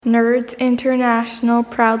Nerds International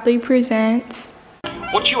proudly presents.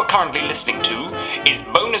 What you are currently listening to is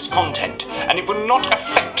bonus content, and it will not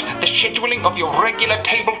affect the scheduling of your regular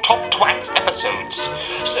Tabletop Twats episodes.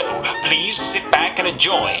 So, please sit back and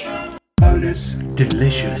enjoy. Bonus,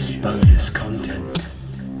 delicious bonus content.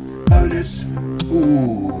 Bonus,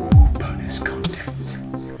 ooh, bonus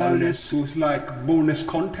content. Bonus was like bonus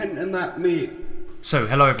content and that, mate. So,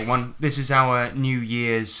 hello everyone, this is our New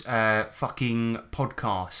Year's fucking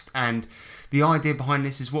podcast, and the idea behind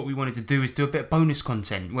this is what we wanted to do is do a bit of bonus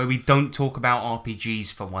content where we don't talk about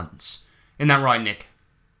RPGs for once. Isn't that right, Nick?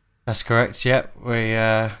 That's correct, yep. We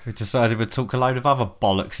decided we'd talk a load of other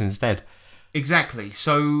bollocks instead. Exactly,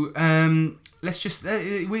 so let's just,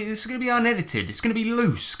 it's going to be unedited, it's going to be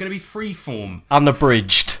loose, it's going to be freeform.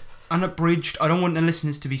 Unabridged. Unabridged. I don't want the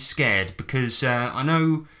listeners to be scared because I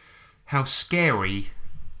know how scary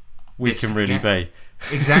we can really be.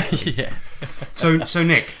 Exactly. Yeah. So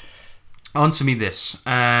Nick, answer me this.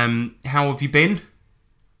 How have you been?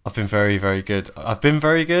 I've been very, very good. I've been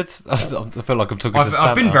very good. I feel like I'm talking to Santa.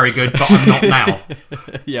 I've been very good, but I'm not now.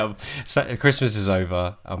 Yeah, Christmas is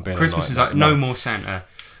over. I'm being Christmas is over. No more Santa.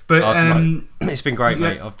 But it's been great,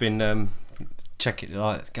 mate. I've been going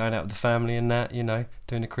out with the family and that, you know,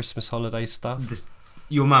 doing the Christmas holiday stuff.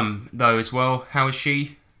 Your mum, though, as well. How is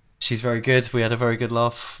she? She's very good. We had a very good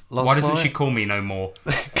laugh last night. Why doesn't she call me no more?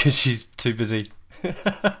 Because she's too busy.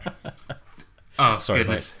 Oh, sorry,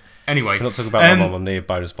 goodness. Mate. Anyway, we're not talking about my mum on the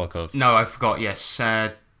bonus podcast. No, I forgot. Yes,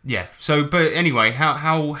 yeah. So, but anyway,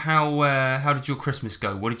 how did your Christmas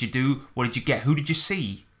go? What did you do? What did you get? Who did you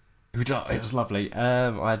see? It was lovely.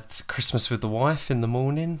 I had Christmas with the wife in the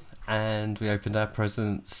morning, and we opened our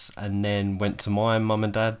presents, and then went to my mum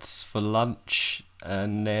and dad's for lunch,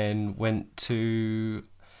 and then went to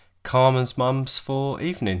Carmen's mum's for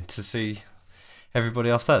evening to see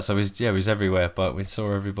everybody after that. So we was everywhere, but we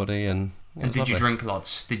saw everybody and did lovely. You drink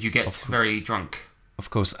lots? Did you get very drunk?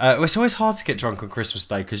 Of course. It's always hard to get drunk on Christmas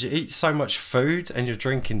Day because you eat so much food and you're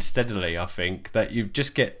drinking steadily, I think, that you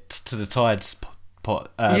just get to the tired point,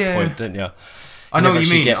 don't you? I know what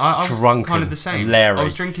you mean. I was drunk kind of the same. I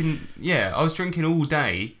was drinking all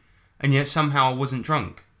day, and yet somehow I wasn't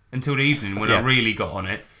drunk until the evening when I really got on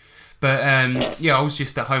it. But I was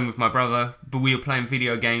just at home with my brother, but we were playing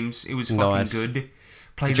video games. It was fucking good.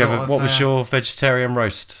 What was your vegetarian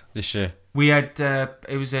roast this year? We had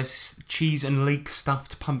it was a cheese and leek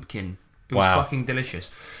stuffed pumpkin. It was fucking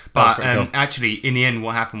delicious. But cool. Actually, in the end,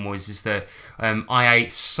 what happened was that I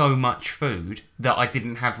ate so much food that I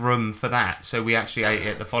didn't have room for that. So we actually ate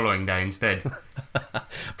it the following day instead.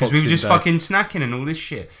 Because we were just fucking snacking and all this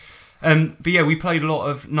shit. But yeah, we played a lot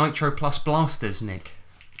of Nitro Plus Blasters, Nick.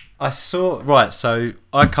 I saw... Right, so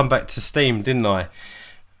I come back to Steam, didn't I?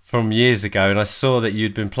 From years ago, and I saw that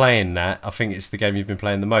you'd been playing that. I think it's the game you've been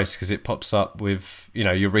playing the most because it pops up with, you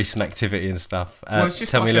know, your recent activity and stuff.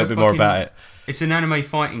 Tell me a little bit more about it. It's an anime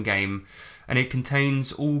fighting game, and it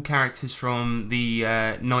contains all characters from the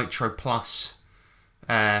Nitro Plus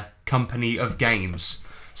company of games.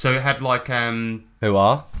 So it had like... Who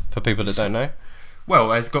are? For people that don't know.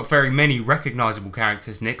 Well, it's got very many recognisable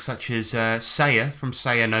characters, Nick, such as Seiya from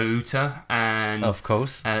Seiya no Uta, and of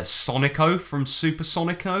course Sonico from Super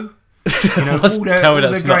Sonico. You know, tell me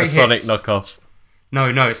that's not a Sonic knockoff. No,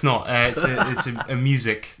 it's not. It's a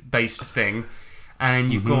music-based thing,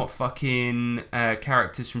 and you've got fucking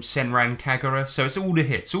characters from Senran Kagura. So it's all the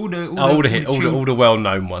hits, all the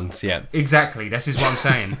well-known ones. Yeah, exactly. This is what I'm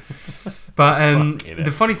saying. But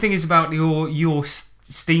the funny thing is about your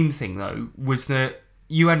Steam thing though was that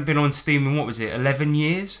you hadn't been on Steam in, what was it, 11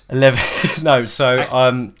 years? 11 No, so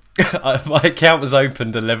my account was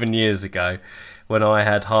opened 11 years ago when I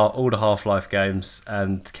had all the Half-Life games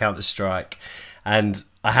and Counter-Strike, and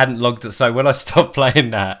I hadn't logged it. So when I stopped playing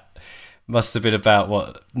that, must have been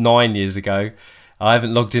about 9 years ago, I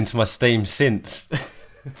haven't logged into my Steam since.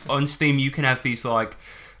 On Steam you can have these like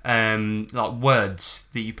words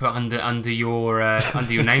that you put under your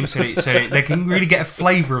name, so they can really get a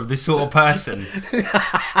flavour of this sort of person.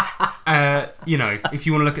 You know, if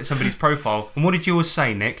you want to look at somebody's profile. And what did yours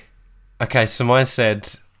say, Nick? Okay, so mine said,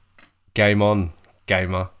 "Game on,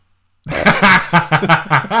 gamer."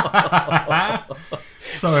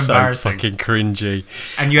 So embarrassing, so fucking cringy.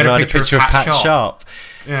 And you had a picture of Pat Sharp.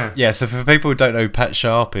 Yeah. So for people who don't know who Pat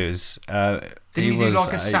Sharp is, didn't he do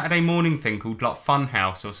like a Saturday morning thing called like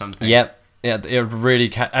Funhouse or something? Yep. Yeah, it really...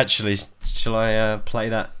 Actually, shall I play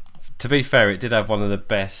that? To be fair, it did have one of the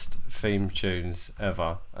best theme tunes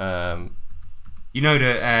ever. You know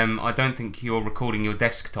that I don't think you're recording your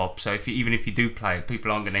desktop, so even if you do play it,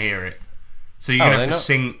 people aren't going to hear it. So you're going to have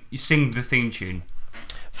to sing the theme tune.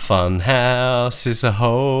 Fun house is a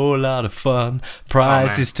whole lot of fun.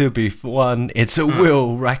 Prizes to be won. It's a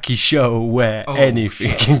Will Racky show where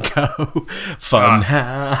anything can go. Fun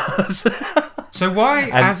house. So why,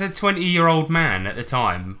 as a 20-year-old man at the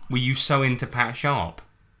time, were you so into Pat Sharp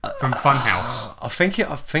from Funhouse? I think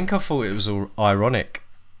I thought it was all ironic.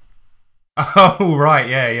 Oh right,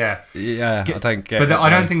 yeah. I don't get. But I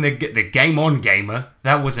don't think the Game On Gamer,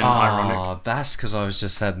 that wasn't ironic. Oh, that's because I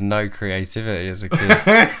had no creativity as a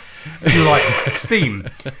kid. You're like, Steam.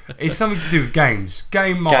 It's something to do with games.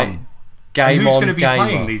 Game On. Game who's On. Who's going to be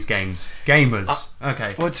playing these games? Gamers. Okay.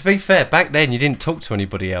 Well, to be fair, back then you didn't talk to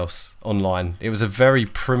anybody else online. It was a very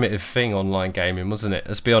primitive thing, online gaming, wasn't it?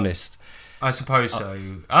 Let's be honest. I suppose so.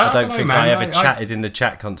 I don't think I ever chatted in the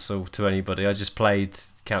chat console to anybody. I just played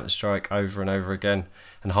Counter-Strike over and over again.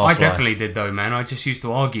 And Half-Life. I definitely did though, man. I just used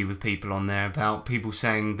to argue with people on there about people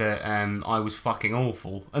saying that I was fucking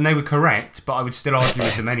awful. And they were correct, but I would still argue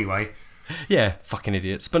with them anyway. Yeah, fucking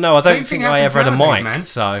idiots. But no, I don't think I ever had a mic, man.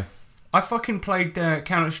 So I fucking played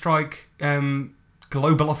Counter-Strike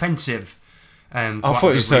Global Offensive. I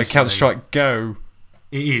thought it was Counter-Strike Go.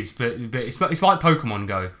 It is, but it's like Pokemon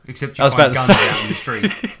Go, except you find guns out in the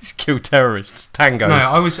street. Kill terrorists, tangos. No,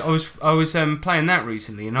 I was playing that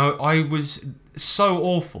recently, and I was so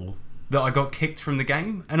awful that I got kicked from the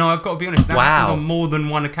game. And I've got to be honest, that happened on more than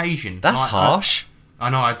one occasion. That's harsh. I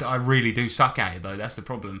know, I really do suck at it though. That's the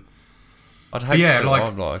problem. I'd hate to put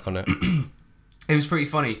my like on it. It was pretty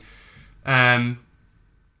funny.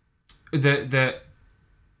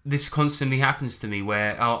 This constantly happens to me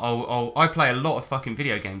where I play a lot of fucking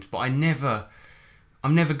video games, but I never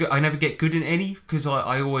get good in any because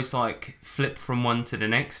I always like flip from one to the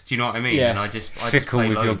next. Do you know what I mean? Yeah. And I fickle just play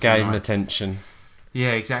with your game attention.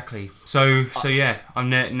 Yeah, exactly. So yeah, I've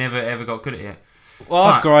never ever got good at it. Well,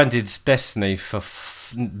 I've grinded Destiny for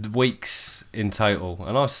weeks in total,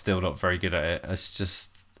 and I'm still not very good at it. It's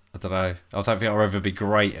just, I don't know. I don't think I'll ever be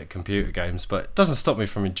great at computer games, but it doesn't stop me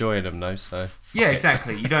from enjoying them, though. So yeah,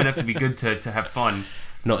 exactly. You don't have to be good to have fun.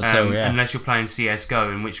 Not at all, yeah. Unless you're playing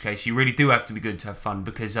CS:GO, in which case you really do have to be good to have fun,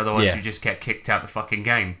 because otherwise you just get kicked out the fucking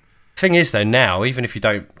game. Thing is, though, now even if you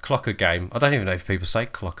don't clock a game, I don't even know if people say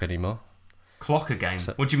clock anymore. Clock a game?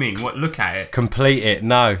 So, what do you mean? What? Look at it? Complete it?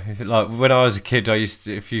 No. Like when I was a kid, I used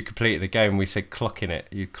to, if you completed a game, we said clocking it.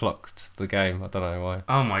 You clocked the game. I don't know why.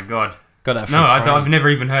 Oh my god. Got that? No, I've never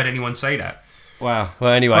even heard anyone say that. Wow.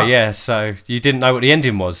 Well, anyway, yeah. So you didn't know what the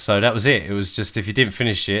ending was, so that was it. It was just if you didn't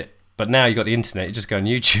finish it. But now you got the internet. You just go on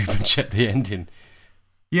YouTube and check the ending.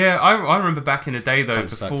 Yeah, I remember back in the day though,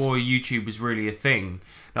 before YouTube was really a thing,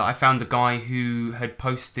 that I found a guy who had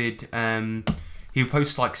posted. He would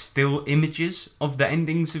post like still images of the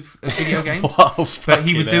endings of video games, but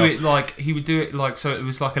he would do it like so it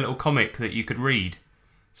was like a little comic that you could read.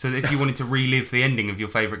 So that if you wanted to relive the ending of your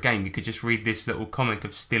favourite game, you could just read this little comic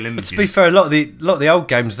of still images. But to be fair, a lot of the old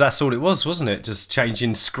games, that's all it was, wasn't it? Just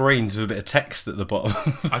changing screens with a bit of text at the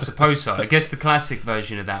bottom. I suppose so. I guess the classic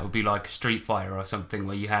version of that would be like Street Fighter or something,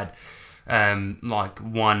 where you had like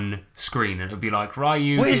one screen and it would be like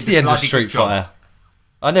Ryu. What is the end of Street Fighter?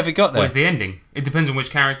 I never got there. What is the ending? It depends on which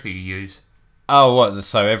character you use. Oh, what?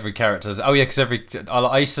 So every character's... Oh, yeah, because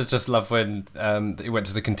I used to just love when it went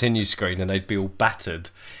to the continue screen and they'd be all battered.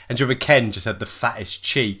 And do you remember Ken just had the fattest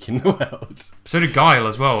cheek in the world? So did Guile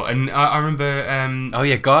as well. And I remember... oh,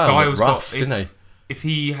 yeah, Guile's rough, didn't he? If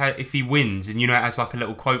he wins, and you know, it has like a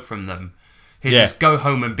little quote from them. He says, "Go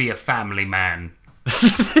home and be a family man."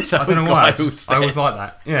 I don't know why. I always like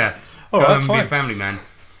that. Yeah. Go home and be a family man.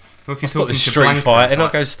 Well, if you're talking Street Fighter, and I'll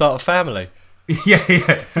go start a family. Yeah.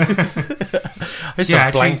 Do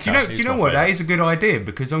you know what? That is a good idea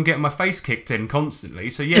because I'm getting my face kicked in constantly.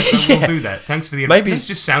 So yes, I will do that. Thanks for the advice. Maybe it's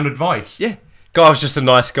just sound advice. Yeah. Guile's just a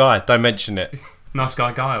nice guy. Don't mention it. Nice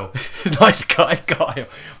guy Guile. Nice guy Guile.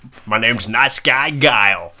 My name's Nice Guy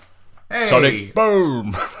Guile. Hey. Sonic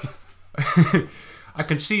Boom. I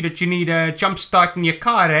can see that you need a jump start in your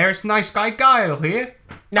car there. It's Nice Guy Guile here.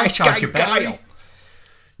 Nice Guy Guile.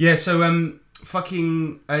 Yeah, so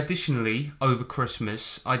fucking additionally, over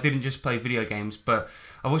Christmas, I didn't just play video games, but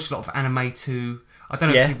I watched a lot of anime too. I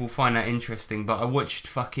don't know if people find that interesting, but I watched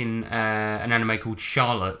fucking an anime called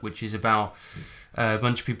Charlotte, which is about a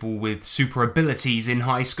bunch of people with super abilities in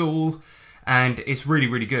high school, and it's really,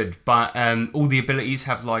 really good. But all the abilities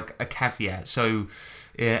have like a caveat, so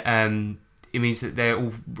it means that they're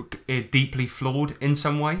all deeply flawed in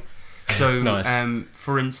some way. So, nice.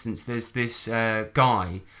 For instance, there's this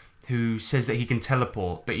guy who says that he can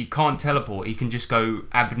teleport, but he can't teleport. He can just go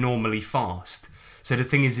abnormally fast. So the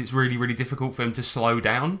thing is, it's really, really difficult for him to slow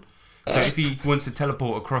down. So if he wants to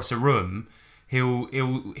teleport across a room,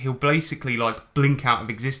 he'll basically like blink out of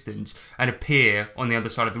existence and appear on the other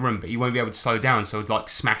side of the room, but he won't be able to slow down, so he'll like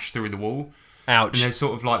smash through the wall. Ouch. And there's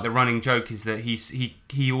sort of like the running joke is that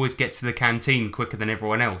he always gets to the canteen quicker than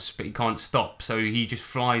everyone else, but he can't stop, so he just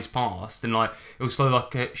flies past, and like it'll show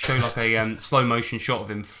like a slow motion shot of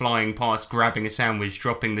him flying past, grabbing a sandwich,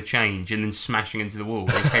 dropping the change, and then smashing into the wall.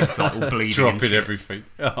 His head's like all bleeding, dropping and everything.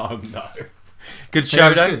 Oh no! Good show, show,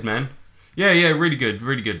 it's though. good, man. Yeah, really good,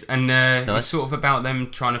 really good. And Nice. It's sort of about them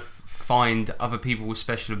trying to find other people with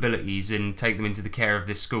special abilities and take them into the care of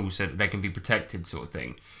this school so that they can be protected, sort of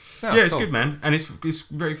thing. Oh, yeah, it's cool. good, man, and it's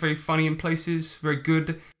very, very funny in places, very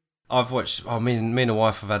good. I've watched. Me and the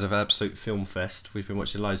wife have had an absolute film fest. We've been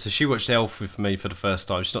watching loads. So she watched Elf with me for the first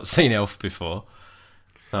time. She's not seen Elf before,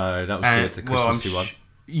 so that was good. The Christmassy one.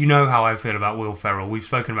 You know how I feel about Will Ferrell. We've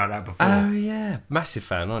spoken about that before. Oh yeah, massive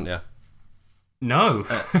fan, aren't you? No,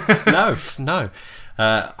 No.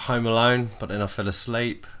 Home Alone, but then I fell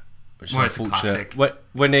asleep, which is Well, it's a unfortunate. classic.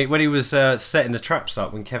 When he was setting the traps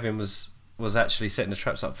up, when Kevin was actually setting the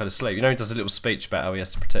traps up, fell asleep. You know, he does a little speech about how he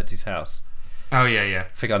has to protect his house. Oh yeah.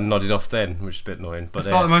 I think I nodded off then, which is a bit annoying. But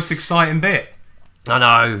It's like the most exciting bit. I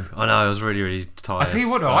know. I was really, really tired. I tell you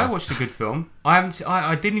what, though, I watched a good film. I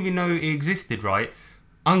didn't even know it existed. Right,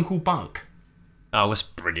 Uncle Buck. Oh, it's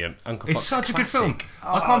brilliant. Uncle It's Buck's such a good film. classic.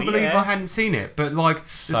 I can't believe yeah. I hadn't seen it. But like,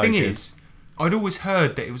 So the thing good. is, I'd always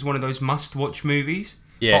heard that it was one of those must-watch movies.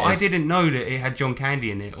 Yeah, but it I is. didn't know that it had John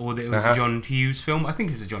Candy in it, or that it was a John Hughes film. I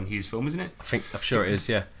think it's a John Hughes film, isn't it? I'm sure it is.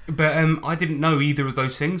 Yeah. But I didn't know either of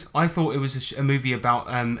those things. I thought it was a movie about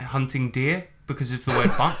hunting deer because of the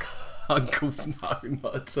word buck. Uncle, no,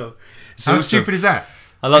 not at all. It's How awesome. stupid is that?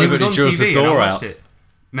 I love And it it was when on he drills TV the and door I watched out. it.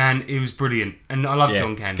 Man, it was brilliant, and I love Yeah,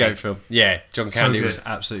 John it's a Candy. great film. Yeah, John So Candy good. was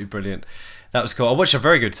absolutely brilliant. That was cool. I watched a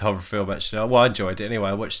very good horror film actually. Well, I enjoyed it anyway.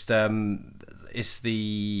 I watched it's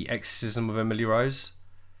The Exorcism of Emily Rose.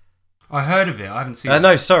 I heard of it. I haven't seen it.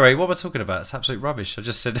 No, sorry. What am I talking about? It's absolute rubbish. I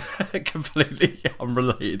just said a completely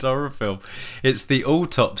unrelated horror film. It's The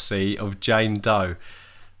Autopsy of Jane Doe.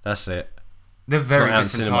 That's it. They're It's very not out in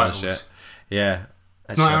different cinemas titles. yet. Yeah.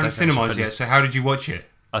 It's not Actually, I out in don't think I should cinemas put yet. this- So how did you watch it?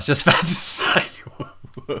 I was just about to say.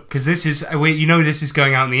 Because this is, you know, this is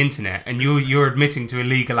going out on the internet, and you're admitting to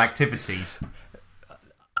illegal activities.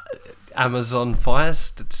 Amazon Fire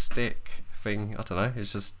Stick thing. I don't know.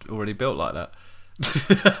 It's just already built like that.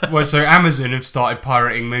 Well, so Amazon have started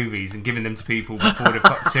pirating movies and giving them to people before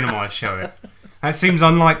the cinemas show it. That seems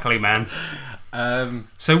unlikely, man.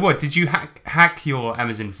 So what? Did you hack your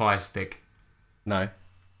Amazon Fire Stick? No.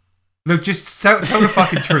 Look, just tell the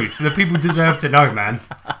fucking truth. The people deserve to know, man.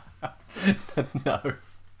 No.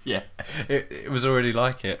 Yeah. It was already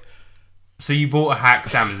like it. So you bought a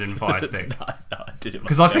hacked Amazon Fire Stick? No, I did it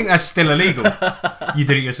Because I think that's still illegal. You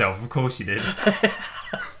did it yourself, of course you did.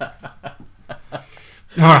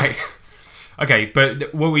 Alright. Okay,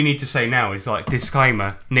 but what we need to say now is, like,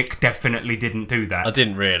 disclaimer, Nick definitely didn't do that. I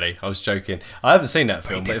didn't really. I was joking. I haven't seen that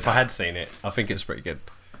film, but if I had seen it, I think it's pretty good.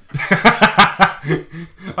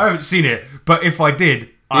 I haven't seen it, but if I did,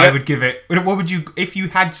 I Yeah. would give it... What would you... If you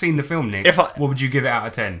had seen the film, Nick, what would you give it out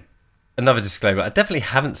of 10? Another disclaimer. I definitely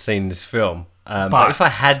haven't seen this film. But if I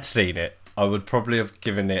had seen it, I would probably have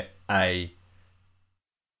given it a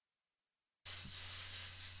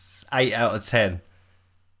 8 out of 10.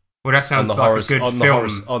 Well, that sounds like a good film.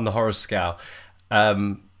 On the horror scale.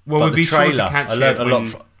 Well, but we'd the be trailer, sure to catch I learned it a lot.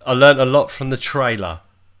 when- I learned a lot from the trailer.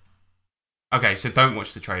 Okay, so don't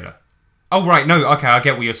watch the trailer. Oh, right, no, okay, I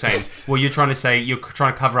get what you're saying. Well, you're trying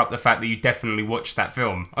to cover up the fact that you definitely watched that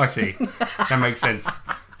film. I see. That makes sense.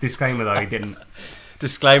 Disclaimer, though, he didn't.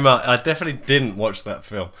 Disclaimer, I definitely didn't watch that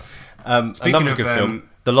film. Another good film,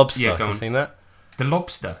 The Lobster. yeah, Have go you on. seen that? The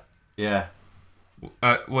Lobster? Yeah.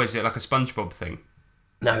 What is it, like a SpongeBob thing?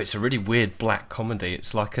 No, it's a really weird black comedy.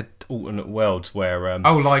 It's like an alternate world where...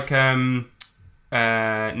 Oh, like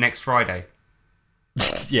Next Friday?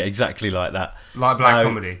 yeah, exactly like that. Like black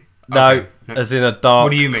comedy? No, Okay. as in a dark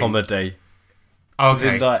What do you mean? comedy. As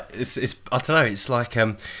Okay. in like, it's I don't know, it's like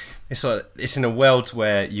it's in a world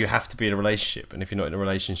where you have to be in a relationship, and if you're not in a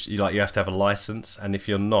relationship, you have to have a license, and if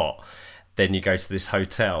you're not, then you go to this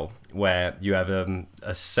hotel where you have a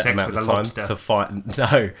set Sex amount with of a time lobster. to find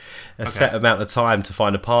set amount of time to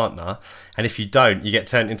find a partner, and if you don't, you get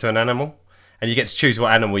turned into an animal, and you get to choose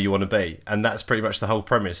what animal you want to be, and that's pretty much the whole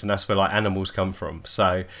premise, and that's where like animals come from.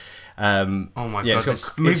 So. Oh my Yeah, god,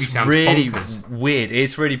 it's this movie sounds really bonkers. weird.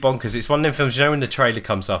 It's really bonkers. It's one of them films, you know, when the trailer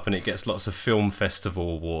comes up and it gets lots of film festival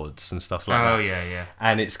awards and stuff like that. Oh, yeah.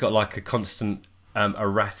 And it's got like a constant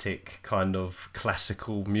erratic kind of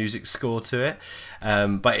classical music score to it.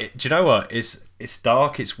 But do you know what? It's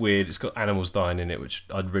dark. It's weird. It's got animals dying in it, which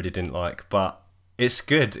I really didn't like. But It's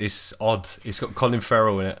good. It's odd. It's got Colin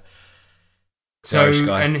Farrell in it. So,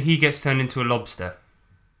 and he gets turned into a lobster.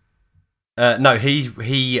 No, he.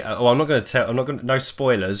 Well, I'm not going to tell. I'm not going. No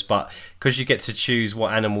spoilers, but because you get to choose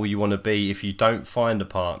what animal you want to be if you don't find a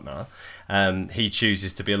partner, he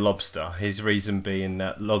chooses to be a lobster. His reason being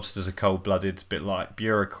that lobsters are cold-blooded, a bit like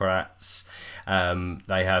bureaucrats.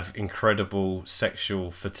 They have incredible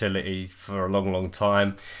sexual fertility for a long, long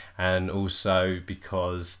time, and also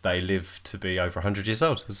because they live to be over 100 years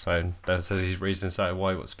old. So that's his reason to say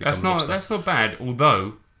why he wants to become a lobster. That's not bad.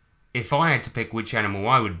 Although, if I had to pick which animal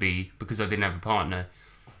I would be because I didn't have a partner,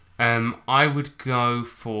 I would go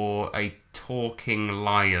for a talking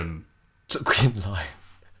lion. Talking lion.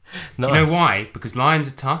 Nice. You know why? Because lions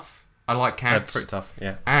are tough. I like cats. They're pretty tough,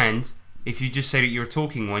 yeah. And if you just say that you're a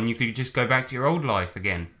talking one, you could just go back to your old life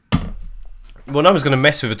again. Well, no one's going to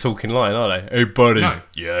mess with a talking lion, are they? Hey, buddy. No.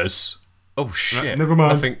 Yes. Oh, shit. No, never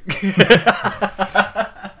mind. Nothing.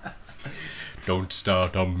 Don't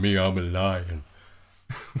start on me, I'm a lion.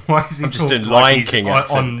 Why is he I'm just doing Lion King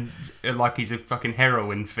accent. Like he's a fucking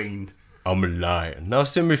heroin fiend. I'm a lion. No, I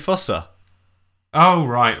was doing Mufasa. Oh,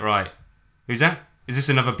 right. Who's that? Is this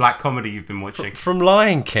another black comedy you've been watching? From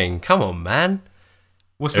Lion King. Come on, man.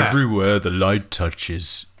 What's that? Everywhere the light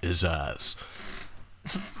touches is ours.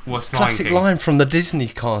 What's classic Lion King? line from the Disney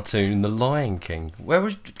cartoon, The Lion King. Where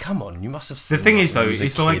was? Come on, you must have seen. The thing that is, though, when you was a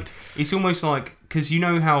it's kid. like it's almost like because you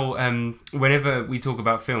know how whenever we talk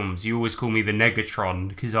about films, you always call me the Negatron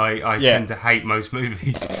because I tend to hate most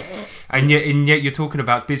movies, and yet you're talking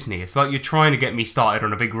about Disney. It's like you're trying to get me started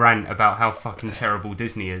on a big rant about how fucking terrible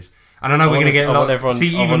Disney is. And I know we're going to get a lot.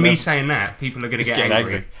 See, even me saying that, people are going to get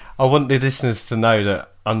angry. I want the listeners to know that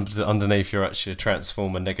underneath you're actually a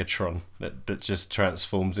Transformer Negatron that just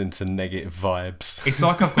transforms into negative vibes. It's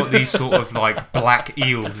like I've got these sort of like black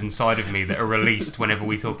eels inside of me that are released whenever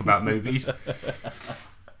we talk about movies.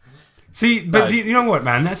 See, but you know what,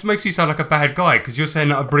 man? That makes you sound like a bad guy because you're saying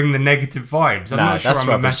that I bring the negative vibes. I'm not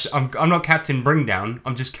sure I'm not Captain Bringdown.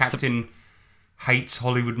 I'm just Captain hates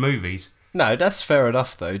Hollywood movies. No, that's fair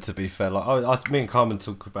enough, though, to be fair. Like, me and Carmen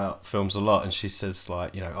talk about films a lot, and she says,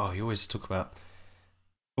 like, you know, oh, you always talk about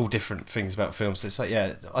all different things about films. So it's like,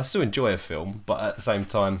 yeah, I still enjoy a film, but at the same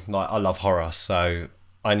time, like, I love horror, so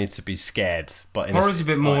I need to be scared. But horror's a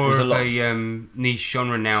bit more of a niche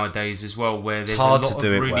genre nowadays as well, where there's hard a lot to do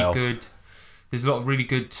of it really well. good. There's a lot of really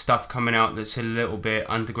good stuff coming out that's a little bit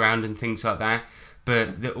underground and things like that. But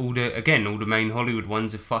all the main Hollywood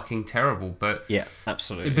ones are fucking terrible. But yeah,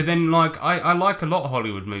 absolutely. But then, like, I like a lot of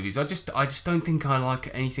Hollywood movies. I just don't think I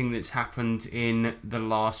like anything that's happened in the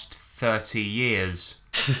last 30 years.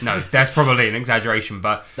 No, that's probably an exaggeration.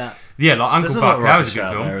 But yeah, like Uncle Buck, that was a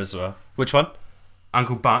good film. There as well. Which one?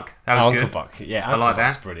 Uncle Buck, that was good. Uncle Buck, yeah, I like that.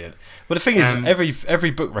 That's brilliant. But the thing is,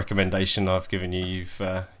 every book recommendation I've given you,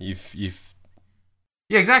 you've.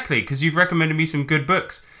 Yeah, exactly, because you've recommended me some good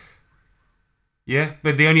books. Yeah,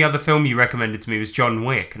 but the only other film you recommended to me was John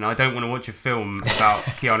Wick, and I don't want to watch a film about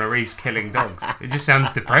Keanu Reeves killing dogs. It just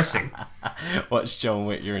sounds depressing. Watch John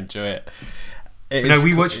Wick, you'll enjoy it.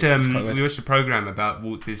 We watched a program about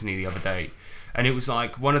Walt Disney the other day, and it was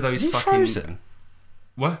like one of those. Is he frozen?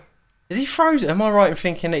 What? Is he frozen? Am I right in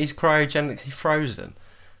thinking that he's cryogenically frozen?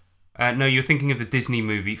 No, you're thinking of the Disney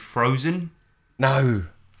movie Frozen. No,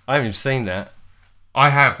 I haven't even seen that. I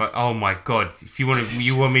have. Oh my god! If you want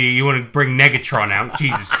to bring Negatron out,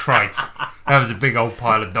 Jesus Christ, that was a big old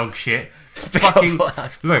pile of dog shit. Fucking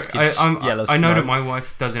look, I know that my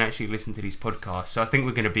wife doesn't actually listen to these podcasts, so I think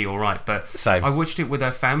we're going to be all right. But same. I watched it with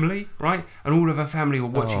her family, right, and all of her family were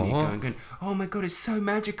watching it, going, "Oh my god, it's so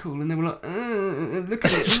magical!" And they were like, "Look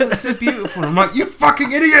at it, it's so beautiful." And I'm like, "You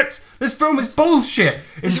fucking idiots! This film is bullshit."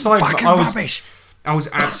 Inside, fucking rubbish. I was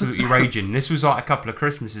absolutely raging. This was like a couple of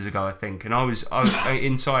Christmases ago, I think, and I was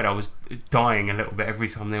inside. I was dying a little bit every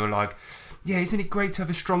time they were like, "Yeah, isn't it great to have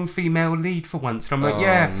a strong female lead for once?" And I'm like,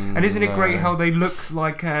 "Yeah," and isn't it great how they look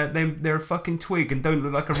like they're a fucking twig and don't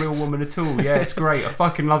look like a real woman at all? Yeah, it's great. I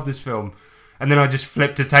fucking love this film. And then I just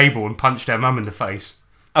flipped a table and punched her mum in the face.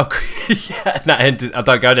 Oh yeah, that ended. I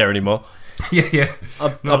don't go there anymore. Yeah. I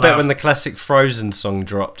bet when the classic Frozen song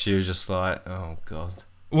dropped, you were just like, "Oh god."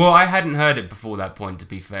 Well, I hadn't heard it before that point, to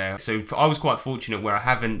be fair. So I was quite fortunate where I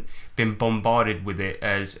haven't been bombarded with it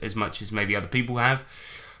as much as maybe other people have.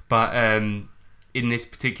 But in this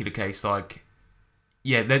particular case, like,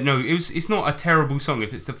 yeah, it's not a terrible song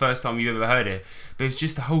if it's the first time you've ever heard it. But it's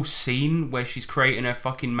just the whole scene where she's creating her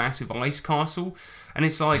fucking massive ice castle. And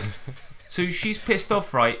it's like, so she's pissed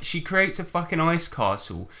off, right? She creates a fucking ice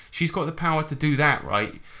castle. She's got the power to do that,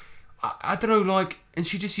 right? I don't know, like, and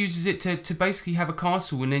she just uses it to basically have a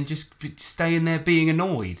castle and then just stay in there being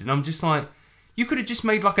annoyed. And I'm just like, You could have just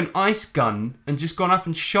made like an ice gun and just gone up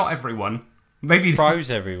and shot everyone. Maybe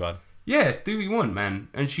froze everyone. Yeah, do what you want, man.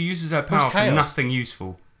 And she uses her power for nothing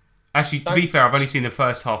useful. Actually, to be fair, I've only seen the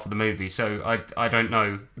first half of the movie, so I don't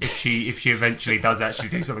know if she eventually does actually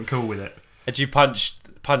do something cool with it. Had you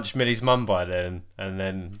punched Millie's mum by then, and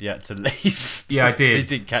then you had to leave? Yeah, I did. You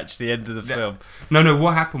didn't catch the end of the film. No.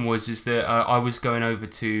 What happened was that I was going over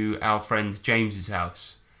to our friend James's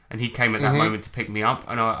house, and he came at that moment to pick me up,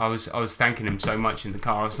 and I was thanking him so much in the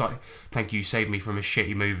car. I was like, "Thank you, you saved me from a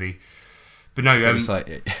shitty movie." But no, it was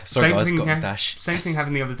like, sorry guys, got the dash. Same thing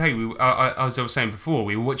happened the other day. As I was saying before,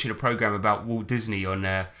 we were watching a program about Walt Disney on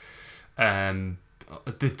the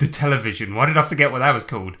television. Why did I forget what that was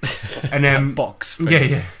called? And box.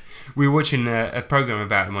 Yeah. We were watching a program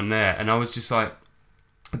about him on there, and I was just like,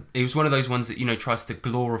 it was one of those ones that tries to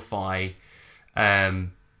glorify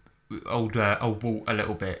old Walt a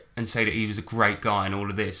little bit and say that he was a great guy and all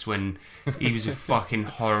of this when he was a fucking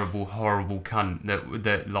horrible cunt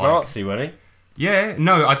that like Nazi, wasn't he? Yeah,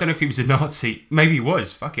 no, I don't know if he was a Nazi. Maybe he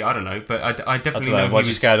was. Fuck it, I don't know. But I definitely know. Why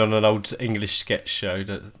just going on an old English sketch show?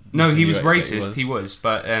 No, he was racist. He was,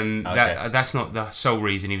 but that's not the sole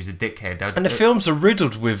reason he was a dickhead. And the films are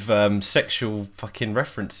riddled with sexual fucking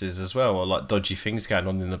references as well, or like dodgy things going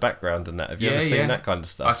on in the background and that. Have you ever seen that kind of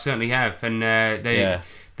stuff? I certainly have, and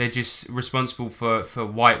they're just responsible for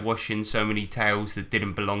whitewashing so many tales that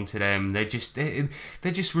didn't belong to them. They're just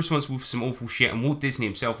responsible for some awful shit. And Walt Disney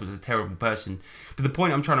himself was a terrible person. But the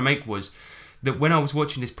point I'm trying to make was that when I was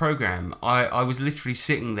watching this program, I was literally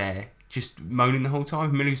sitting there just moaning the whole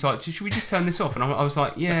time. Millie was like, "Should we just turn this off?" And I was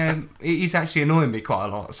like, "Yeah, it is actually annoying me quite a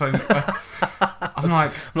lot." So I'm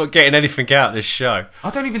like, I'm not getting anything out of this show. I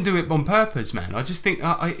don't even do it on purpose, man. I just think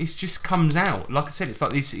it just comes out. Like I said, it's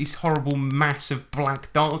like this horrible mass of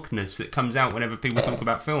black darkness that comes out whenever people talk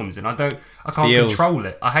about films, and I can't control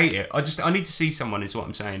it. I hate it. I need to see someone, is what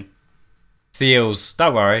I'm saying. It's the Eels.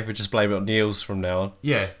 Don't worry, we'll just blame it on the Eels from now on.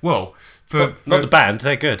 Yeah, well, not the band,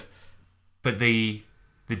 they're good. But the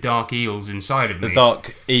dark eels inside of me. The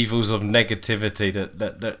dark evils of negativity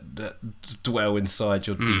that dwell inside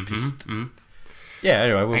your deepest. Mm-hmm. Yeah,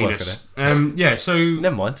 anyway, we'll work on it. So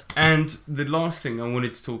never mind. And the last thing I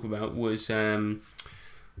wanted to talk about was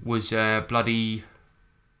bloody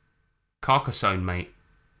Carcassonne, mate.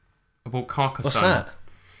 I bought Carcassonne. What's that?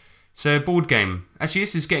 It's a board game. Actually,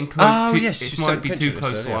 this is getting close. Yes, it might be too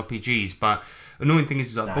close to RPGs, but annoying thing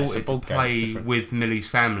is I bought it to play with Millie's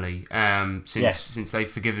family since they've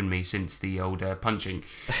forgiven me since the old punching.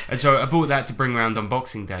 And so I bought that to bring around on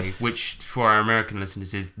Boxing Day, which for our American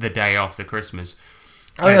listeners is the day after Christmas.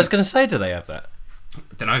 I was going to say, do they have that?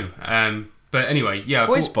 I don't know. But anyway, yeah.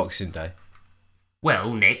 What is Boxing Day?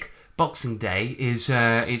 Well, Nick, Boxing Day is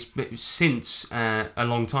since a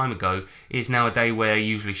long time ago, is now a day where they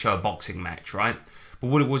usually show a boxing match, right? But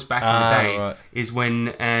what it was back in the day is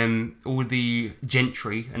when all the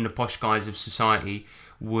gentry and the posh guys of society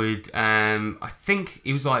would, I think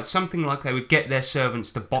it was like something like they would get their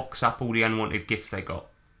servants to box up all the unwanted gifts they got.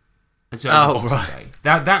 And so it was Boxing Day.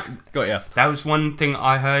 That got ya. That was one thing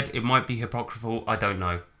I heard. It might be hypocritical. I don't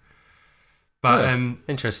know. But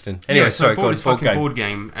interesting. Anyway, so I bought this fucking board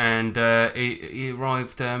game, and it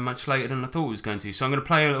arrived much later than I thought it was going to. So I'm going to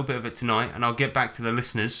play a little bit of it tonight, and I'll get back to the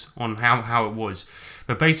listeners on how it was.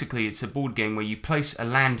 But basically, it's a board game where you place a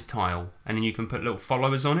land tile, and then you can put little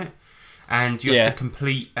followers on it, and you have to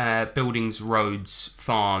complete buildings, roads,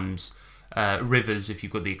 farms, rivers if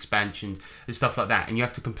you've got the expansions and stuff like that, and you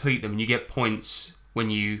have to complete them, and you get points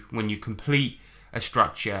when you complete a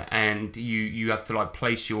structure, and you have to like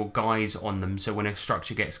place your guys on them, so when a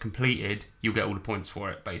structure gets completed you'll get all the points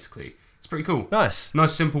for it. Basically, it's pretty cool. Nice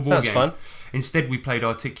simple board game. Fun. Instead we played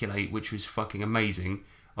Articulate, which was fucking amazing.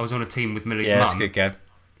 I was on a team with Millie's mum. It's a good game.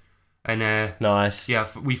 And nice. Yeah,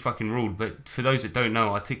 we fucking ruled. But for those that don't know,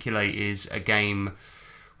 Articulate is a game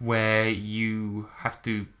where you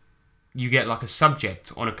get like a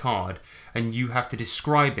subject on a card, and you have to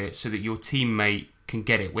describe it so that your teammate can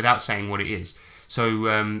get it without saying what it is.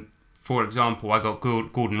 So, for example, I got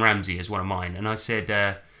Gordon Ramsay as one of mine, and I said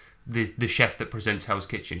the chef that presents Hell's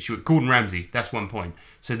Kitchen. She went, Gordon Ramsay, that's 1 point.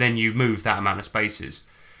 So then you move that amount of spaces.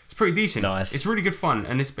 It's pretty decent. Nice. It's really good fun,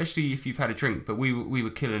 and especially if you've had a drink. But we were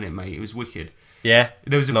killing it, mate. It was wicked. Yeah.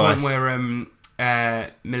 There was a point where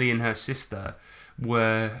Millie and her sister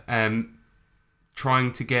were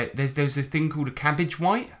trying to get. There's a thing called a cabbage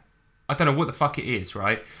white. I don't know what the fuck it is,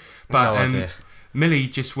 right? But no idea. Millie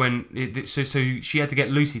just went. So she had to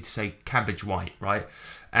get Lucy to say cabbage white, right?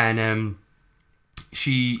 And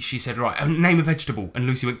she said, right, name a vegetable, and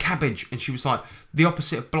Lucy went cabbage, and she was like the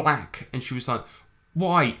opposite of black, and she was like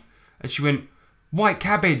white, and she went white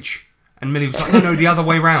cabbage, And Millie was like, no, the other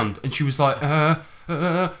way round. And she was like,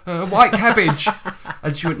 white cabbage.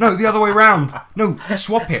 And she went, no, the other way round. No,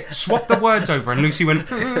 swap it. Swap the words over. And Lucy went,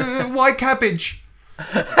 white cabbage.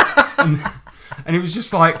 And it was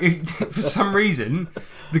just like, for some reason,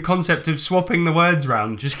 the concept of swapping the words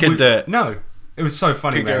round just couldn't do it. No, it was so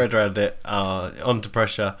funny. Couldn't get around it. Under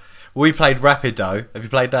pressure. We played Rapido. Have you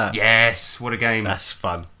played that? Yes, what a game. That's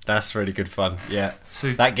fun. That's really good fun. Yeah.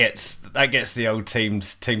 So that gets the old team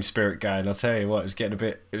spirit going. I'll tell you what, it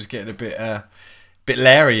was getting a bit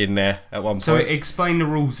Larry in there at one point. So explain the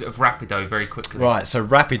rules of Rapido very quickly. Right, so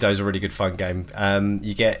Rapido's a really good fun game.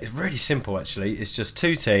 It's really simple actually. It's just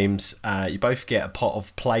two teams. You both get a pot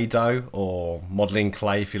of Play-Doh or modelling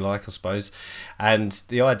clay if you like, I suppose. And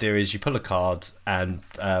the idea is you pull a card and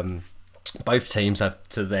both teams have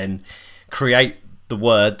to then create the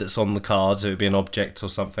word that's on the card, so it would be an object or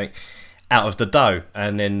something, out of the dough.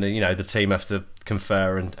 And then the team have to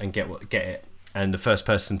confer and get it. And the first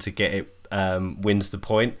person to get it wins the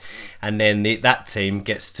point, and then that team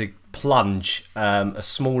gets to plunge a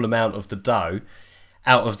small amount of the dough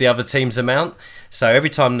out of the other team's amount. So every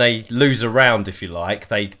time they lose a round, if you like,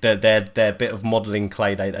 their bit of modelling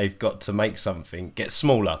clay they've got to make something gets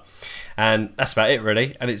smaller, and that's about it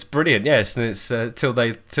really. And it's brilliant, yes. And it's till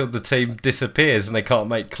the team disappears and they can't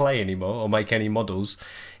make clay anymore or make any models,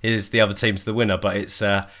 is the other team's the winner. But it's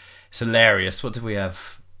hilarious. What did we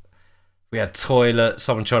have? We had toilet,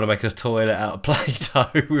 someone trying to make a toilet out of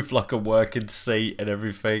Play-Doh with like a working seat and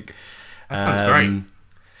everything. That sounds great.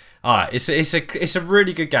 Alright, it's a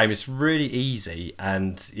really good game. It's really easy,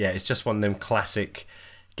 and yeah, it's just one of them classic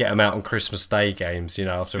get them out on Christmas Day games.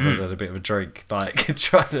 After everyone's had a bit of a drink, like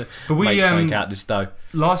trying to make something out of this dough.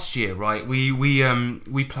 Last year, right,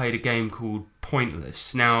 we played a game called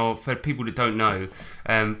Pointless. Now, for people that don't know,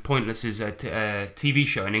 Pointless is a TV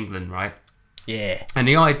show in England, right? Yeah. And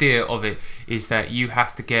the idea of it is that you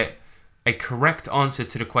have to get a correct answer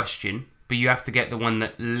to the question, but you have to get the one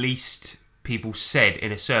that least people said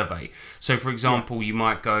in a survey. So, for example, you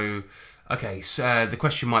might go, okay, so the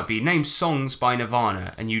question might be, name songs by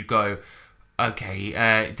Nirvana, and you'd go,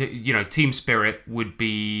 okay, Team Spirit would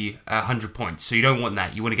be 100 points. So you don't want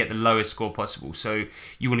that. You want to get the lowest score possible. So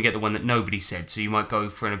you want to get the one that nobody said. So you might go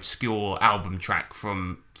for an obscure album track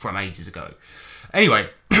from ages ago. Anyway...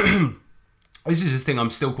 This is a thing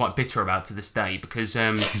I'm still quite bitter about to this day, because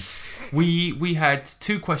we had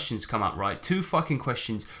two questions come up, right? Two fucking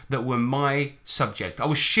questions that were my subject. I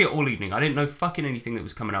was shit all evening. I didn't know fucking anything that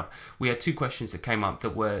was coming up. We had two questions that came up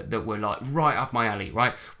that were like right up my alley,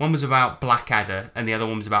 right? One was about Blackadder and the other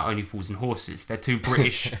one was about Only Fools and Horses. They're two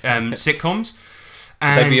British sitcoms.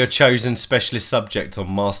 And maybe your chosen specialist subject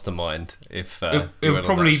on Mastermind if it would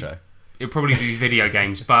probably... It'd probably be video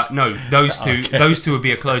games, but no, those two would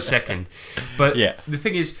be a close second. But yeah. The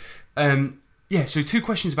thing is, so two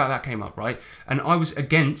questions about that came up, right? And I was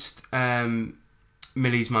against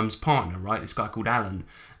Millie's mum's partner, right? This guy called Alan.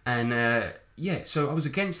 And so I was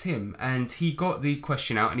against him, and he got the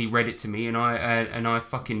question out and he read it to me, and I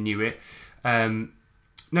fucking knew it.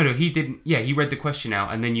 No, he didn't. Yeah, he read the question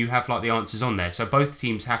out, and then you have like the answers on there. So both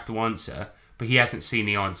teams have to answer. But he hasn't seen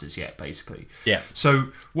the answers yet, basically. Yeah. So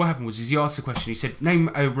what happened was he asked the question. He said,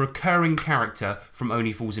 name a recurring character from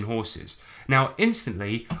Only Fools and Horses. Now,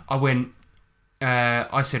 instantly,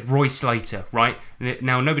 I said Roy Slater, right?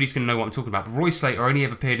 Now, nobody's going to know what I'm talking about, but Roy Slater only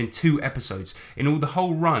ever appeared in 2 episodes. In all the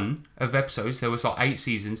whole run of episodes, there was like 8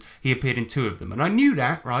 seasons, he appeared in 2 of them. And I knew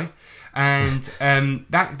that, right? And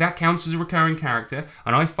that counts as a recurring character,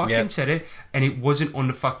 and I fucking said it, and it wasn't on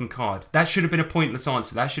the fucking card. That should have been a pointless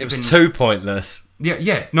answer. That should have been... It was too pointless.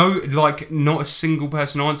 Yeah. No, like, not a single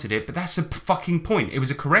person answered it, but that's a fucking point. It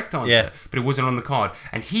was a correct answer, but it wasn't on the card.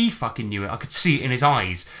 And he fucking knew it. I could see it in his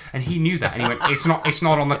eyes, and he knew that. And he went, it's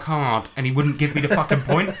not on the card, and he wouldn't give me the fucking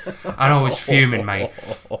point. And I was fuming, mate.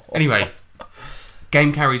 Anyway,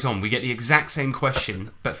 game carries on. We get the exact same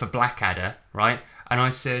question, but for Blackadder, right? And I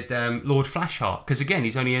said Lord Flashheart, because again,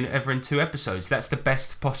 he's only ever in 2 episodes. That's the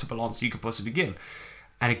best possible answer you could possibly give.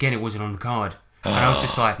 And again, it wasn't on the card. And I was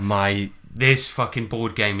just like, this fucking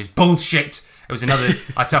board game is bullshit. It was another...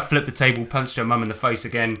 I flipped the table, punched her mum in the face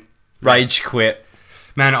again. Rage quit.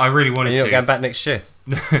 Man, I really wanted to. You're not going back next year?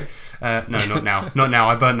 No, not now. Not now.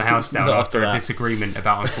 I burned the house down after a disagreement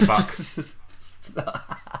about Uncle Buck.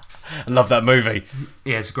 I love that movie.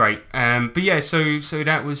 Yeah, it's great. But yeah, so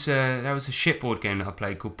that was a shit board game that I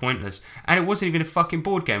played called Pointless, and it wasn't even a fucking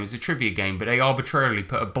board game. It was a trivia game, but they arbitrarily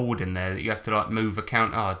put a board in there that you have to like move a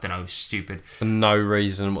count. Oh, I don't know, stupid. For no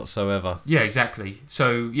reason whatsoever. Yeah, exactly.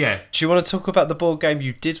 So yeah. Do you want to talk about the board game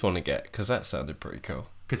you did want to get? Because that sounded pretty cool.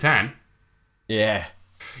 Catan. Yeah.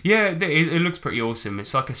 Yeah, it looks pretty awesome.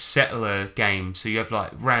 It's like a settler game, so you have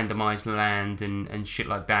like randomized land and shit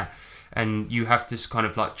like that, and you have to kind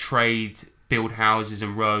of like build houses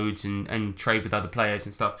and roads and trade with other players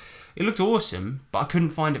and stuff. It looked awesome, but I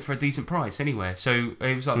couldn't find it for a decent price anywhere. So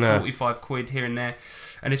it was like 45 quid here and there.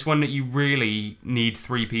 And it's one that you really need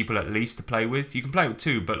 3 people at least to play with. You can play with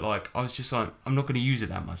 2, but like I was just like, I'm not going to use it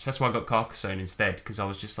that much. That's why I got Carcassonne instead, because I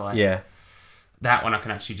was just like, that one I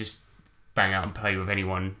can actually just bang out and play with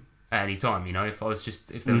anyone at any time, you know, if there was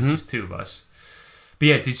just 2 of us. But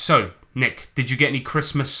yeah, Nick, did you get any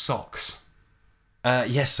Christmas socks?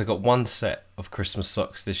 Yes, I got 1 set of Christmas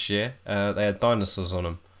socks this year. They had dinosaurs on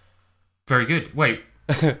them. Very good. Wait,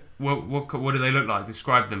 what do they look like?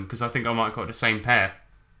 Describe them, because I think I might have got the same pair.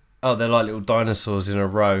 Oh, they're like little dinosaurs in a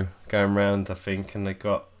row going round, I think, and they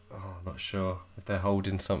got... Oh, I'm not sure if they're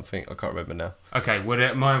holding something. I can't remember now. Okay,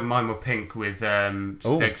 well, mine were pink with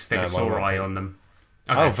Stegosauri on them.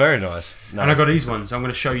 Okay. Oh, very nice. No. And I got these ones. I'm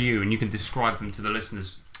going to show you, and you can describe them to the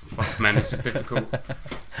listeners. Fuck, man, this is difficult.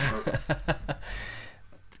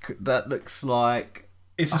 That looks like...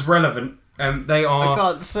 This is relevant. They are... I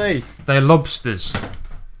can't see. They're lobsters.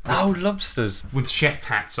 Oh, lobsters. With chef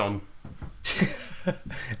hats on.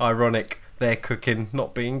 Ironic. They're cooking,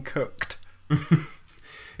 not being cooked.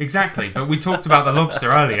 Exactly, but we talked about the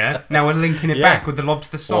lobster earlier. Now we're linking it back with the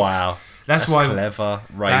lobster socks. Wow. That's why clever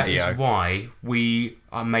radio. That is why we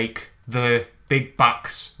make the big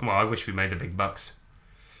bucks. Well, I wish we made the big bucks.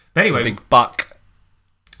 But anyway, the big buck.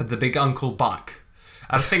 The big Uncle Buck.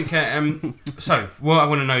 I think, so, what I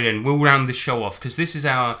want to know then, we'll round this show off, because this is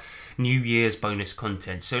our New Year's bonus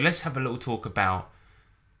content. So let's have a little talk about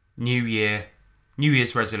New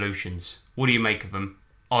Year's resolutions. What do you make of them?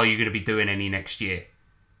 Are you going to be doing any next year?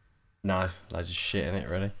 No, loads of shit in it,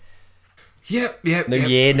 really. Yep. New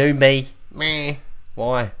year, new me. Meh.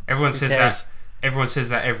 Why? Everyone says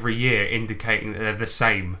that every year, indicating that they're the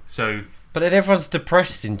same. So, but then everyone's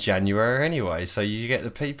depressed in January anyway, so you get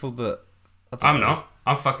the people that... I'm not.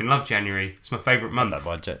 I fucking love January. It's my favourite month.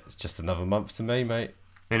 It's just another month to me, mate.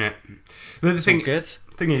 Innit? But the thing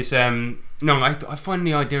is, I find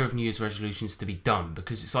the idea of New Year's resolutions to be dumb,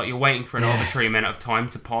 because it's like you're waiting for an arbitrary amount of time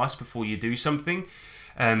to pass before you do something.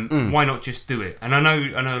 Why not just do it? And I know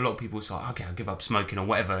a lot of people say, okay, I'll give up smoking or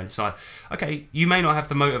whatever. And it's like, okay, you may not have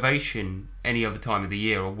the motivation any other time of the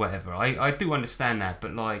year or whatever. I do understand that,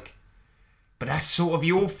 but like... But that's sort of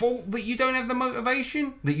your fault that you don't have the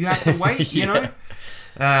motivation, that you have to wait, you know?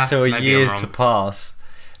 Till a year's to pass.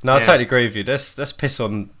 No, I totally agree with you. Let's piss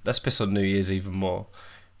on New Year's even more.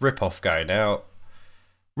 Rip off going out.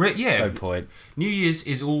 No point. New Year's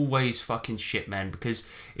is always fucking shit, man, because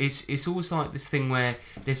it's always like this thing where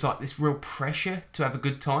there's like this real pressure to have a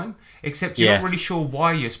good time, except you're not really sure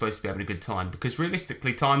why you're supposed to be having a good time, because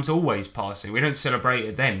realistically time's always passing. We don't celebrate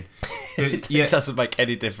it then. It doesn't make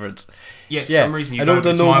any difference. Yeah, for some reason you and all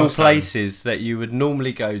the normal places that you would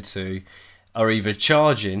normally go to are either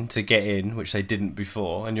charging to get in, which they didn't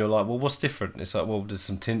before, and you're like, well, what's different? It's like, well, there's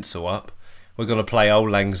some tinsel up. We're going to play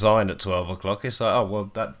Auld Lang Syne at 12 o'clock. It's like, oh,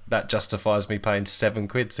 well, that justifies me paying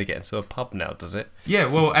 £7 to get into a pub now, does it? Yeah,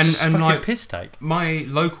 well, and like piss take. My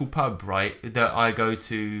local pub, right, that I go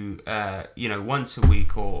to, once a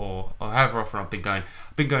week or however often I've been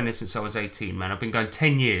going there since I was 18, man. I've been going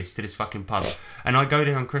 10 years to this fucking pub, and I go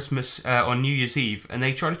there on Christmas, on New Year's Eve, and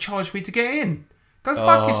they try to charge me to get in. Go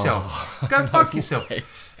fuck yourself. Go fuck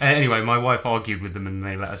yourself. Anyway, my wife argued with them and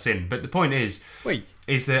they let us in. But the point is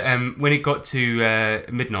that when it got to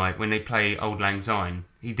midnight, when they play Auld Lang Syne,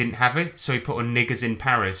 he didn't have it, so he put on Niggas in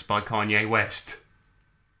Paris by Kanye West.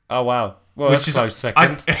 Oh, wow. Well, that's close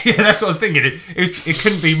second. Yeah, that's what I was thinking. It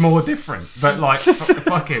couldn't be more different. But, like,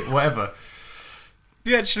 fuck it, whatever. Do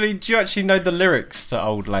you actually know the lyrics to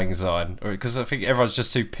Auld Lang Syne? Because I think everyone's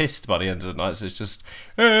just too pissed by the end of the night, so it's just...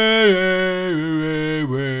 But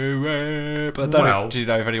I don't know, do you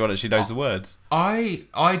know if anyone actually knows the words? I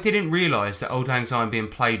didn't realise that Auld Lang Syne being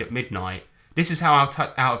played at midnight... This is how out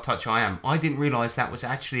of touch I am. I didn't realise that was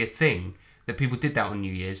actually a thing, that people did that on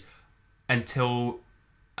New Year's, until...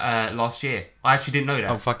 last year. I actually didn't know that.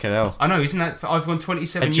 Oh, fucking hell. I know, isn't that... I've gone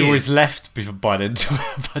 27 years. And you always left by then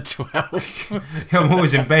by 12. I'm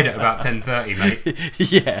always in bed at about 10:30,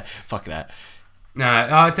 mate. Yeah, fuck that. No,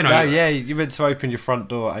 I don't know. No, yeah, you meant to open your front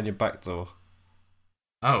door and your back door.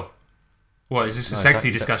 Oh. What, is this a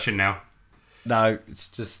sexy discussion now? No, it's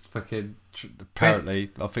just fucking... Apparently,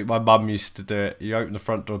 I think my mum used to do it. You open the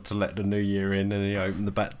front door to let the new year in, and then you open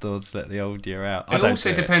the back door to let the old year out. It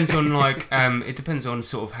also depends on like it depends on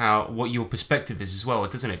sort of what your perspective is as well,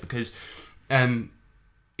 doesn't it? Because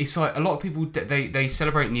it's like a lot of people they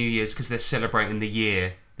celebrate New Year's because they're celebrating the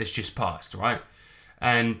year that's just passed, right?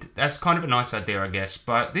 And that's kind of a nice idea, I guess.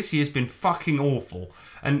 But this year's been fucking awful.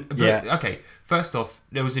 Okay, first off,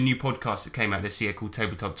 there was a new podcast that came out this year called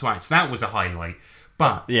Tabletop Twats. That was a highlight.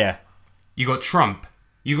 But Yeah. you got Trump.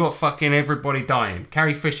 You got fucking everybody dying.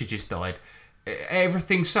 Carrie Fisher just died.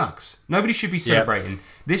 Everything sucks. Nobody should be celebrating.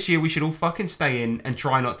 This year we should all fucking stay in and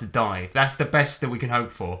try not to die. That's the best that we can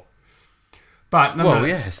hope for. But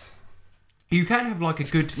nonetheless, yes. you can have like a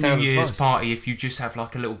good New Sound Year's advice. party if you just have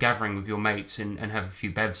like a little gathering with your mates and have a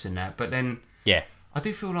few bevs and that. But then Yeah. I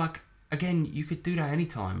do feel like, again, you could do that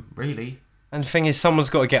anytime, really. And the thing is, someone's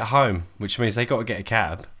got to get home, which means they got to get a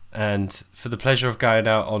cab. And for the pleasure of going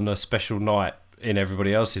out on a special night in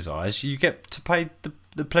everybody else's eyes, you get to pay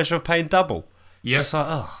the pleasure of paying double. Yeah. It's just like,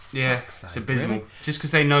 oh, Yeah, fuck's it's sake, abysmal. really? Just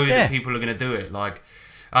because they know Yeah. that people are going to do it. Like,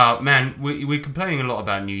 man, we're complaining a lot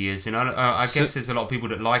about New Year's. You know, I guess there's a lot of people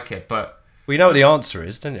that like it, but We know what the answer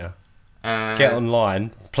is, don't you? Get uh, online,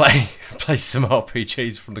 play some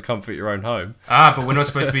RPGs from the comfort of your own home. but we're not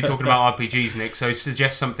supposed to be talking about RPGs, Nick. So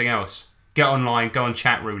suggest something else. Get online, go on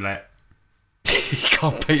chat roulette, You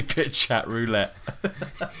can't beat bit chat roulette.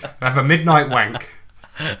 have a midnight wank.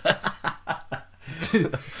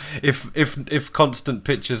 If constant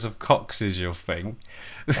pictures of cocks is your thing,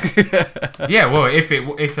 Yeah, well,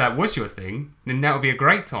 if that was your thing, then that would be a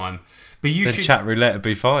great time. But you then should chat roulette would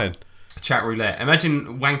be fine. chat roulette.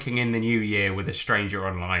 Imagine wanking in the new year with a stranger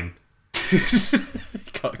online.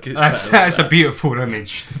 Can't get That's a beautiful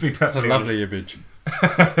image, to be That's a perfectly lovely honest.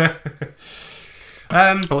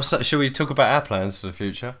 image. Also, should we talk about our plans for the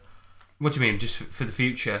future? What do you mean, just for the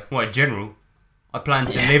future? What, in general? I plan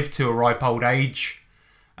to live to a ripe old age.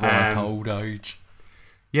 Old age.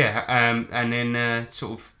 Yeah, and then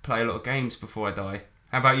sort of play a lot of games before I die.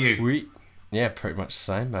 How about you? Yeah, pretty much the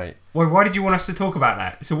same, mate. Well, why did you want us to talk about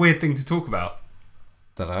that? It's a weird thing to talk about.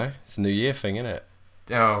 Don't know. It's a New Year thing, isn't it?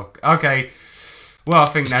 Oh, okay. Well, I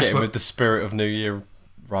think Just that's getting what... with the spirit of New Year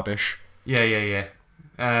rubbish. Yeah.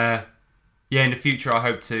 Yeah, in the future I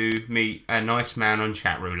hope to meet a nice man on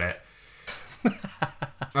chat roulette.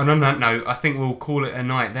 And on that note, I think we'll call it a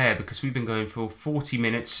night there because we've been going for 40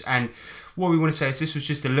 minutes. And what we want to say is this was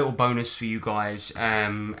just a little bonus for you guys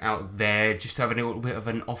out there. Just having a little bit of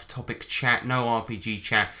an off-topic chat, no RPG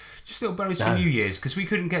chat. Just a little bonus for New Year's because we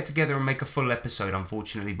couldn't get together and make a full episode,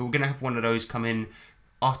 unfortunately. But we're going to have one of those come in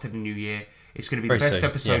after the New Year. It's going to be Very the best soon,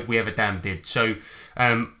 episode we ever damn did. So,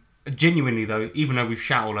 genuinely though, even though we've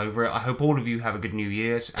shat all over it, I hope all of you have a good New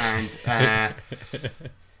Year's. And,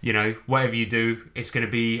 you know, whatever you do, it's going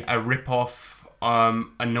to be a rip-off,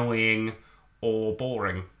 annoying, or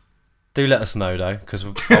boring. Do let us know, though, because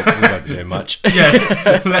we won't be doing much.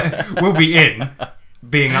 Yeah, we'll be in,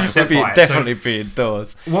 being upset We'll by it. definitely be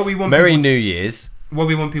indoors. What we want Merry people to- New Year's. What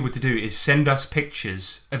we want people to do is send us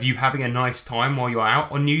pictures of you having a nice time while you're out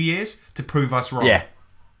on New Year's to prove us wrong. Yeah.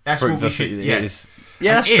 That's Prove what we us should. it Yeah, is.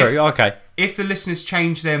 Yeah, And that's if- true. Okay. If the listeners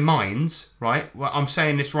change their minds, right? Well, I'm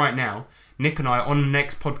saying this right now. Nick and I on the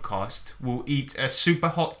next podcast will eat a super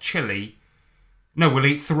hot chili. No, we'll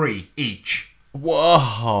eat 3 each.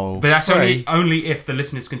 Whoa. But that's three? only if the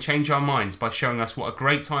listeners can change our minds by showing us what a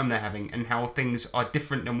great time they're having and how things are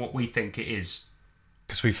different than what we think it is.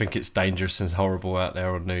 Because we think it's dangerous and horrible out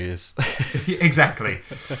there on New Year's. Exactly.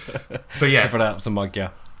 But yeah, Everyone out to mug ya.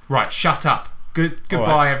 right. Shut up.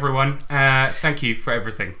 Goodbye, everyone. Thank you for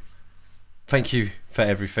everything. Thank you for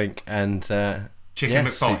everything. And Chicken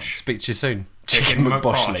McBosh. Speak to you soon. Chicken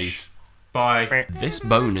McBoshleys. Bye. This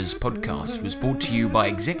bonus podcast was brought to you by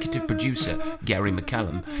executive producer Gary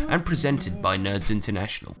McCallum and presented by Nerds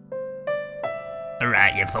International.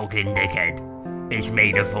 Alright, you fucking dickhead. It's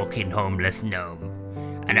me, the fucking homeless gnome.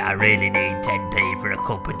 And I really need 10p for a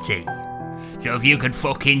cup of tea. So if you could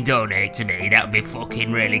fucking donate to me, that would be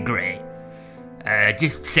fucking really great.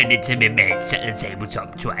 Just send it to me mates at the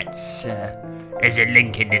Tabletop Twats. There's a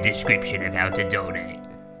link in the description of how to donate.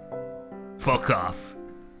 Fuck off.